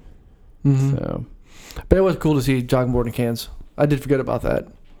Googs. Mm-hmm. So But it was cool to see jogging board in cans. I did forget about that.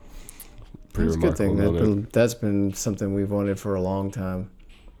 Pretty that's a good thing. remarkable moment. That's been something we've wanted for a long time.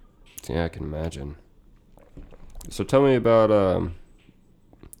 Yeah, I can imagine. So tell me about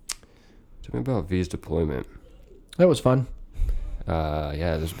V's deployment. That was fun.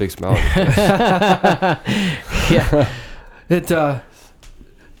 Yeah, there's a big smile on your face. Yeah. It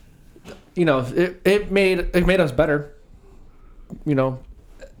it made us better. You know,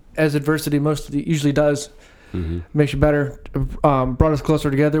 as adversity usually does, makes you better. Brought us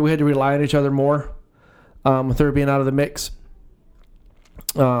closer together. We had to rely on each other more. With her being out of the mix,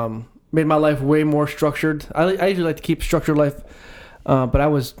 made my life way more structured. I usually like to keep structured life, but I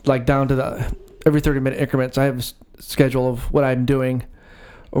was like down to the every 30-minute increments. I have a schedule of what I'm doing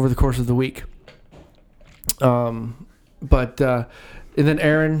over the course of the week. And then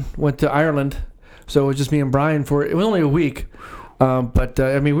Aaron went to Ireland, so it was just me and Brian for it was only a week.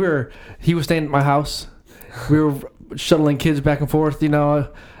 He was staying at my house. We were shuttling kids back and forth. You know,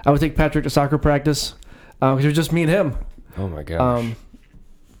 I would take Patrick to soccer practice because it was just me and him. Oh my gosh.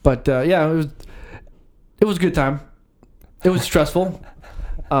 It was a good time. It was stressful.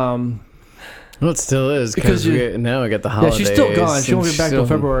 Well, it still is Because because now we got the Yeah, holidays. she's still gone. She won't be back till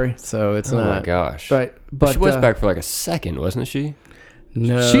still- February. So it's Oh my not. gosh. Right, but she was back for like a second, wasn't she?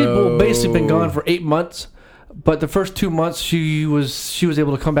 No. She'd basically been gone for 8 months, but the first 2 months she was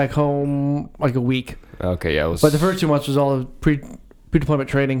able to come back home like a week. Okay, yeah. But the first 2 months was all pre-deployment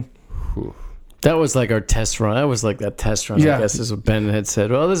training. Whew. That was like our test run. That was like that test run. Yeah. I guess is what Ben had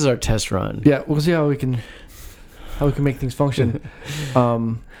said. Well, this is our test run. Yeah, we'll see how we can make things function.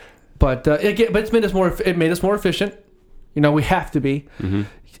 But it's made us more. It made us more efficient. You know, we have to be. Mm-hmm.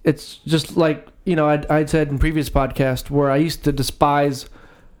 It's just like, you know, I'd said in previous podcast where I used to despise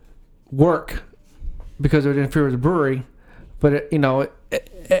work because it would interfere with the brewery, but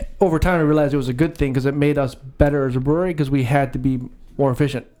over time I realized it was a good thing because it made us better as a brewery because we had to be more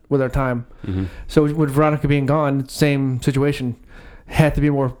efficient with our time. Mm-hmm. So with Veronica being gone, same situation, had to be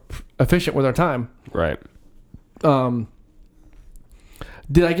more efficient with our time. Right.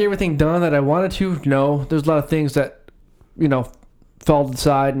 Did I get everything done that I wanted to? No. There's a lot of things that, you know, fell to the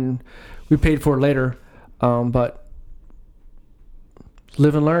side and we paid for later. But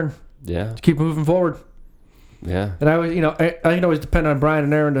live and learn. Yeah. Keep moving forward. Yeah. And I always, you know, I can always depend on Brian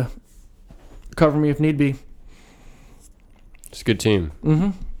and Aaron to cover me if need be. It's a good team. Mm-hmm.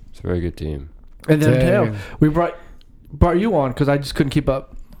 It's a very good team. And then Dang. we brought you on because I just couldn't keep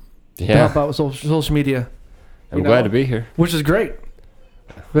up. To Yeah. help out with social media. I'm glad to be here. Which is great.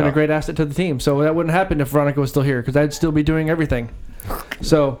 Been Oh. a great asset to the team. So that wouldn't happen if Veronica was still here because I'd still be doing everything.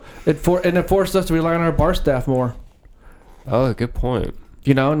 So it forced us to rely on our bar staff more, Oh, good point.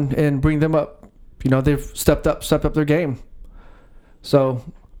 you know, and bring them up. You know, they've stepped up their game. So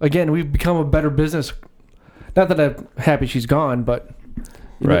again, we've become a better business. Not that I'm happy she's gone, but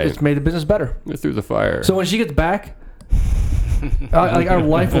you know, Right. it's made the business better. We're through the fire. So when she gets back, like our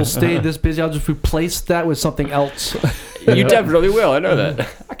life will stay this busy. I'll just replace that with something else. You definitely will. I know that.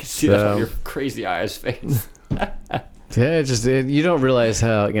 I can see that So- on your crazy eyes face. Yeah, you don't realize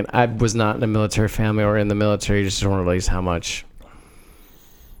how. Again, I was not in a military family or in the military. You just don't realize how much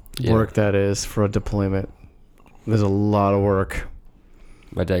Yeah. work that is for a deployment. There's a lot of work.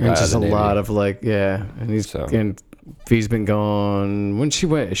 My dad And got just a out of the Navy. lot of and So. and V's been gone. When she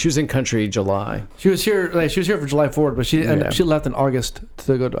went, she was in country July, She was here for July 4th, but she Yeah. she left in August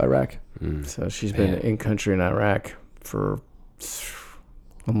to go to Iraq. Mm. so she's been Man. in country in Iraq for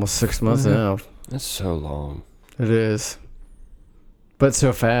almost 6 months Mhm. now. That's so long. It is, but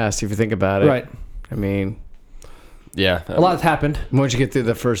so fast if you think about it. Right. I mean, Yeah. A lot has happened. once you get through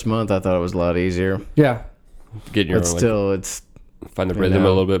the first month, I thought it was a lot easier. Yeah. Getting your But own, still, it's find the you rhythm a know.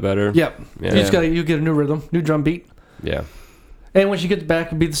 little bit better. Yep. Yeah. You get a new rhythm, new drum beat. Yeah. And when she gets back,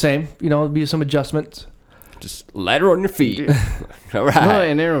 it'll be the same. You know, it'll be some adjustments. Just lighter on your feet. All right. Well,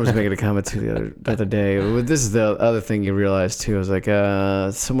 and Aaron was making a comment too the other day. This is the other thing you realize too. I was like,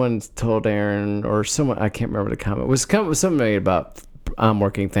 someone told Aaron or someone, I can't remember the comment. It was something made about I'm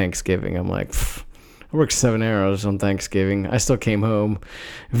working Thanksgiving. I'm like, I worked 7 hours on Thanksgiving. I still came home.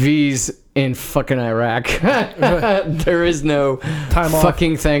 V's in fucking Iraq. There is no Time off.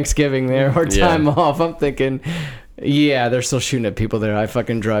 fucking Thanksgiving there or Yeah. time off. I'm thinking, yeah, they're still shooting at people there. I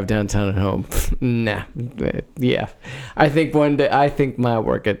fucking drive downtown and home. Nah. Yeah. I think my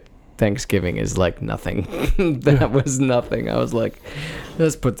work at Thanksgiving is like nothing. That was nothing. I was like,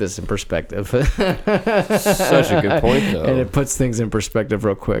 let's put this in perspective. Such a good point, though. And it puts things in perspective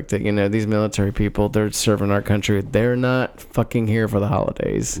real quick that, you know, these military people, they're serving our country. They're not fucking here for the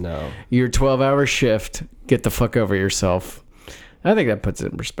holidays. No. Your 12-hour shift, get the fuck over yourself. I think that puts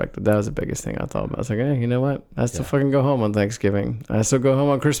it in perspective. That was the biggest thing I thought about. I was like, hey, you know what? I still fucking go home on Thanksgiving. I still go home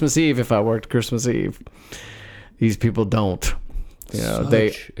on Christmas Eve if I worked Christmas Eve. These people don't. You know,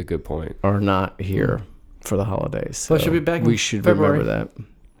 they Such a good point. are not here for the holidays. So Well, she'll be back in we should February. remember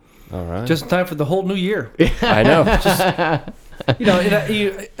All right. Just in time for the whole new year. I know. that. You know,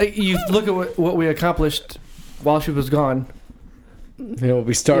 you look at what we accomplished while she was gone. You know, we'll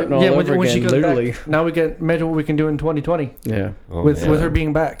be starting all over when she again, goes literally. back, now we can imagine what we can do in 2020 Yeah, Oh, with man. her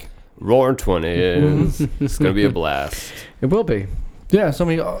being back. Roaring 20 is. It's going to be a blast. it will be. Yeah, so I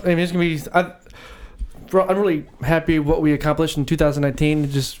mean it's gonna be. I'm really happy what we accomplished in 2019. It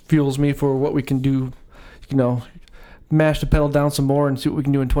just fuels me for what we can do. You know, mash the pedal down some more and see what we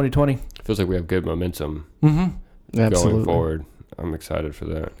can do in 2020. Feels like we have good momentum Mm-hmm. Absolutely. going forward. I'm excited for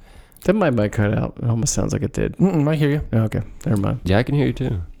that. That might cut out. It almost sounds like it did. I hear you. Okay, never mind. Yeah, I can hear you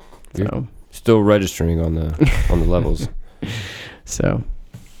too. So, Still registering on the levels. so.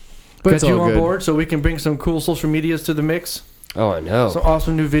 But Got it's you all on good. board so we can bring some cool social medias to the mix. Oh, I know. Some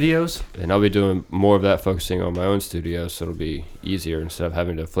awesome new videos. And I'll be doing more of that, focusing on my own studio, so it'll be easier instead of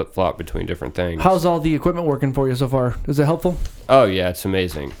having to flip-flop between different things. How's all the equipment working for you so far? Is it helpful? Oh, yeah, it's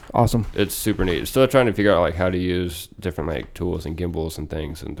amazing. Awesome. It's super neat. Still trying to figure out like how to use different like tools and gimbals and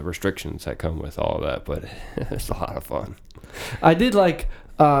things and the restrictions that come with all of that, but it's a lot of fun. I did like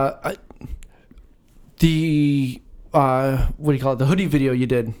what do you call it? The hoodie video you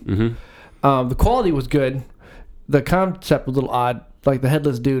did. Mm-hmm. The quality was good. The concept was a little odd. Like the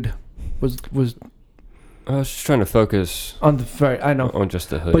headless dude was I was just trying to focus on the very. I know, on just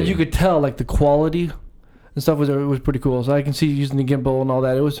the hoodie. but you could tell like the quality and stuff was pretty cool. So I can see you using the gimbal and all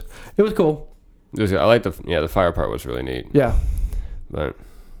that. It was cool. I like the fire part was really neat. Yeah. But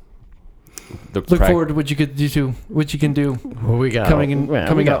Look forward to what you could do too. What you can do. Well, we got coming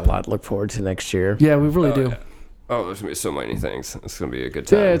we got up. a lot to look forward to next year. Yeah, we really do. Yeah. Oh, there's gonna be so many things. It's gonna be a good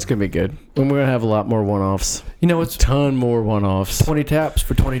time. Yeah, it's gonna be good. And we're gonna have a lot more one-offs. You know, it's Ton more one-offs. 20 taps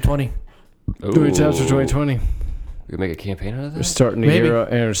for 2020. Doing taps for Ooh. 2020. We can make a campaign out of We're that. starting the Maybe. year,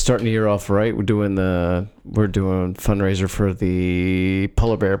 and we're starting the year off right. We're doing fundraiser for the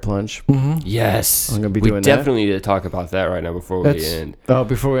polar bear plunge. Mm-hmm. Yes, I'm gonna be we doing definitely need to talk about that right now before we That's- end, Oh,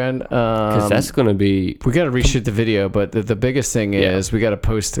 before we end, because that's gonna be. we got to reshoot the video. But the biggest thing Yeah. is we got to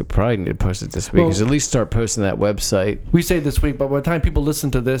post it. Probably need to post it this week. Well- Is at least start posting that website. We say this week, but by the time people listen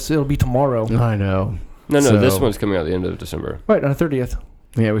to this, it'll be tomorrow. I know. No, this So- one's coming out at the end of December. Right, on the 30th.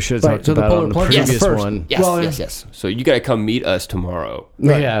 Yeah, we should have Right, talked so the about it polar on the plunge is previous first. one. Yes, Well, yes. So you gotta come meet us tomorrow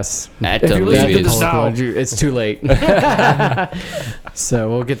Right. Yes. at If you listen to Olivia's. this now- It's too late. So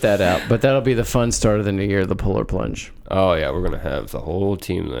we'll get that out. But that'll be the fun start of the new year, the polar plunge. Oh yeah, we're gonna have the whole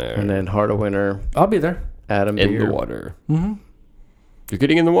team there And then Heart of Winter, I'll be there. Adam in Beer. the water. Mm-hmm. You're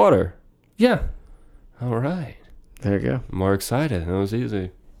getting in the water. Yeah. All right. There you go. I'm more excited. That was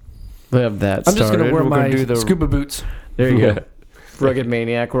easy. We have that I'm just started. going to wear We're my gonna do the scuba boots. There you go. Rugged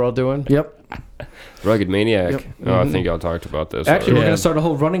Maniac we're all doing. Yep. Rugged Maniac. Yep. Oh, I Mhm. think y'all talked about this. Actually, we're Yeah. going to start a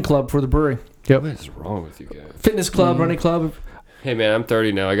whole running club for the brewery. what is wrong with you guys? Fitness club, running club. Hey man, I'm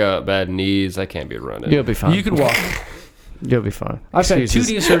 30 now. I got bad knees. I can't be running. You'll be fine. You can walk. You'll be fine. I've had 2 Excuses.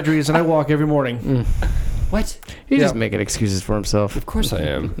 knee surgeries and I walk every morning. What? He's Yeah. just making excuses for himself. Of course I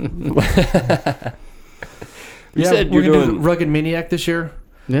am. You Yeah, said we're you're going to do doing. Rugged Maniac this year.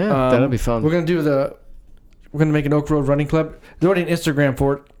 Yeah, that'll be fun. We're going to do we're going to make an Oak Road running club. There's already an Instagram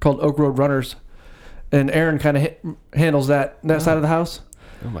for it called Oak Road Runners. And Aaron kind of handles that side of the house.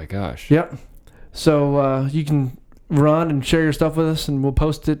 Oh my gosh. Yep. So you can run and share your stuff with us, and we'll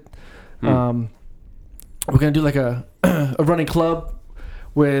post it. We're gonna do like a a running club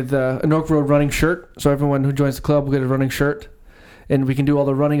with an Oak Road running shirt. So everyone who joins the club will get a running shirt, and we can do all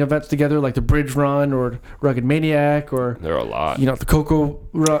the running events together, like the Bridge Run or Rugged Maniac, or There are a lot. the Cocoa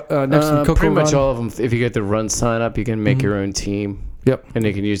next to the Cocoa Pretty much Run. all of them. If you get the run sign up, you can make your own team. Yep. And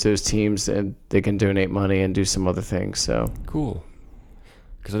they can use those teams, and they can donate money and do some other things. So Cool.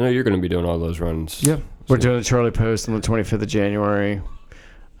 Because I know you're going to be doing all those runs. Yeah. we're doing a Charlie Post on the 25th of January.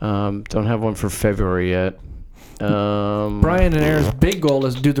 Don't have one for February yet. Brian and Aaron's big goal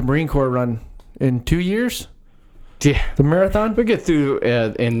is to do the Marine Corps run in 2 years. Yeah. The marathon. We get through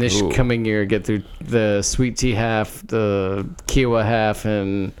in this Ooh. coming year. Get through the Sweet Tea half, the Kiowa half,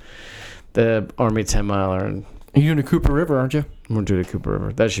 and the Army 10 miler, and You're in the Cooper River, aren't you? we'll do the Cooper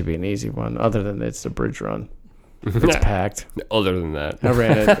River. That should be an easy one. Other than it's the bridge run. It's packed. Other than that. I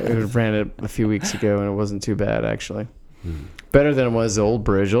ran it a few weeks ago, and it wasn't too bad actually. Better than it was the old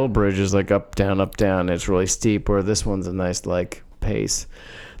bridge. Old bridge is like up, down, up, down. It's really steep. Where this one's a nice like pace.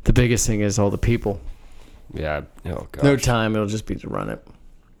 The biggest thing is all the people. Yeah. Oh gosh. No time. It'll just be to run it.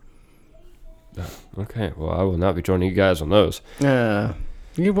 Okay. Well, I will not be joining you guys on those.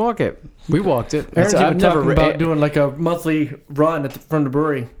 You walk it. We walked it. Aaron's I've even never talking about doing like a monthly run from the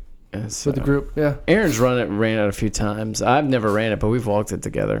brewery It's, with the group. Yeah. Aaron's ran it a few times. I've never ran it, but we've walked it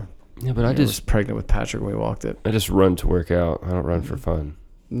together. Yeah, but I I was just pregnant with Patrick when we walked it. I just run to work out. I don't run for fun.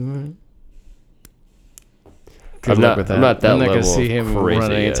 Mm-hmm. I'm not- I'm not that I'm not gonna level see of him crazy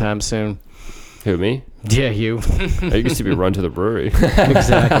run yet. anytime soon. Who, me? Yeah, you. I used to be run to the brewery.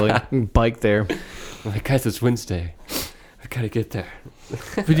 Exactly. Bike there. I'm like, guys, it's Wednesday. I gotta get there.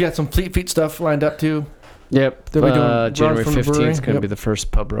 We got some Fleet Feet stuff lined up too. Yep. Then we doing run January from the 15th brewery. is going to Yep. be the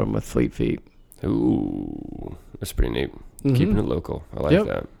first pub run with Fleet Feet. Ooh, that's pretty neat. Mhm. Keeping it local. I like Yep.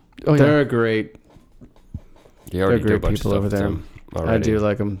 that. Oh yeah. They're great. You already They're do a great bunch people of over stuff there. with them I already. do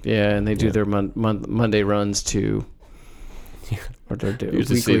like them. Yeah, and they do Yeah. their Monday runs too. Or their You used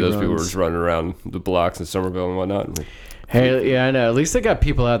to see weekly those people runs. just running around the blocks in Somerville and whatnot. I'm like, Hey, yeah, I know. At least they got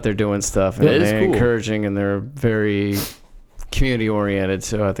people out there doing stuff, and That is they're cool. encouraging, and they're very community oriented.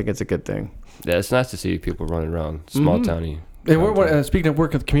 So I think it's a good thing. yeah, it's nice to see people running around small Mhm. towny And we're speaking of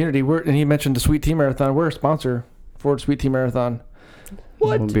working with the community, and he mentioned the Sweet Tea Marathon. We're a sponsor for the Sweet Tea Marathon.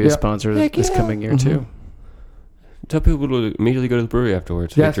 We'll be a sponsor this coming year too. Tell people to immediately go to the brewery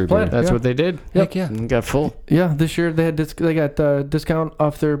afterwards. Yeah, Victory plan. Beer. That's what they did. Yep. And got full. Yeah, this year they got discount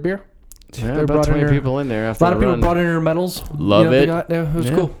off their beer. Yeah, They about brought in 20 their- people in there A after lot of the people run. brought in their medals. Love it. It was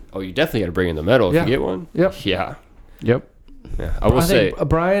Yeah. cool. Oh, you definitely got to bring in the medal if Yeah. you get one. Yep. Yeah. Yep. Yeah. I will say. think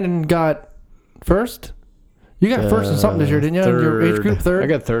Brian got first. You got first in something this year, didn't you? In your age group, third. I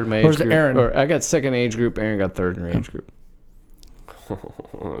got third in my Or age was it group. Aaron? Or I got second age group. Aaron got third in her age group.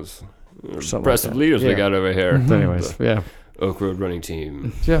 Impressive like that. leaders we Yeah. got over here. So anyways, yeah. Oak Road running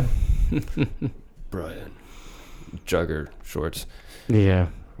team. Yeah. Brian. Jugger shorts. Yeah.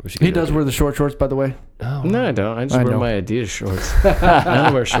 We should He get does him. wear the short shorts, by the way. Oh. No, I don't. I just I wear know. my Adidas shorts. I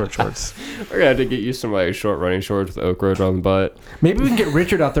don't wear short shorts. We're gonna have to get you some like short running shorts with Oak Road on the butt. Maybe we can get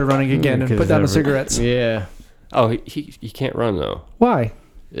Richard out there running again and Because put down the that- cigarettes. Yeah. Oh, he can't run though. Why?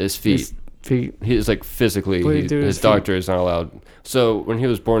 His feet. His feet. He's like physically. What do you do to His his feet? doctor is not allowed. So when he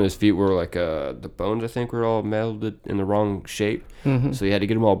was born, his feet were like the bones I think were all melded in the wrong shape. Mm-hmm. So he had to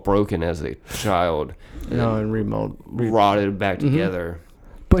get them all broken as a child. No, and remold. Rotted back Mm-hmm. together.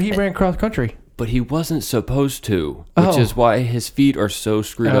 But he ran cross country. But he wasn't supposed to, which Oh. is why his feet are so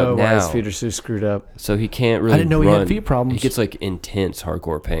screwed Oh, up why now. his feet are so screwed up. So he can't really. I didn't know he run. had feet problems. He gets like intense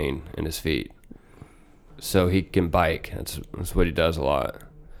hardcore pain in his feet. So he can bike. That's what he does a lot.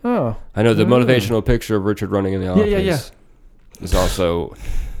 Oh. I know the motivational picture of Richard running in the office Yeah. is also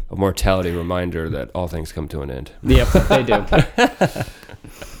a mortality reminder that all things come to an end. Yep, they do.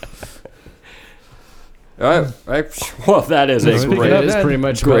 All right. Well, that is a Speaking great. of It is that, pretty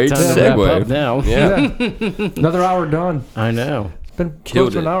much great about time to wrap segue. up now. Yeah. Another hour done. I know. It's been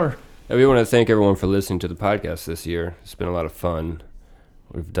Killed close to an it. hour. And we want to thank everyone for listening to the podcast this year. It's been a lot of fun.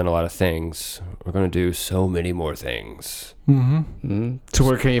 We've done a lot of things. We're going to do so many more things. Mm-hmm. So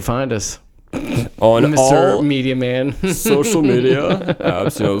where can you find us? On Mr. all Media Man. social media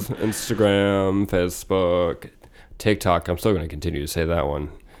apps, Instagram, Facebook, TikTok. I'm still going to continue to say that one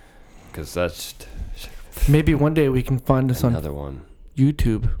because that's Maybe one day we can find us on another one.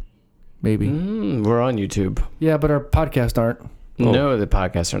 YouTube. Maybe. We're on YouTube. Yeah, but our podcasts aren't. Oh. No, the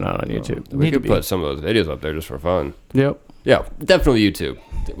podcasts are not on YouTube. We Need to could be. put some of those videos up there just for fun. Yep. Yeah, definitely YouTube.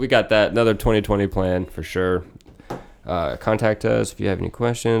 We got that. Another 2020 plan for sure. Contact us if you have any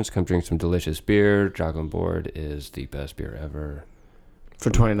questions. Come drink some delicious beer. Jog on Board is the best beer ever. For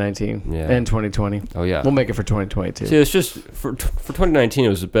 2019 Yeah. and 2020. Oh, yeah. We'll make it for 2022. See, it's just for 2019, it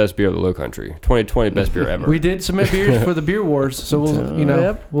was the best beer of the Low Country. 2020, best beer ever. We did submit beers for the beer wars, so we'll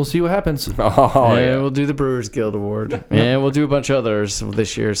Yep. we'll see what happens. Oh, and yeah. we'll do the Brewers Guild Award. And we'll do a bunch of others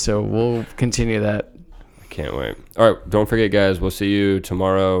this year, so we'll continue that. Can't wait. All right, don't forget, guys. We'll see you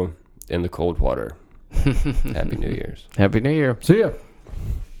tomorrow in the cold water. Happy New Year's. Happy New Year. See ya.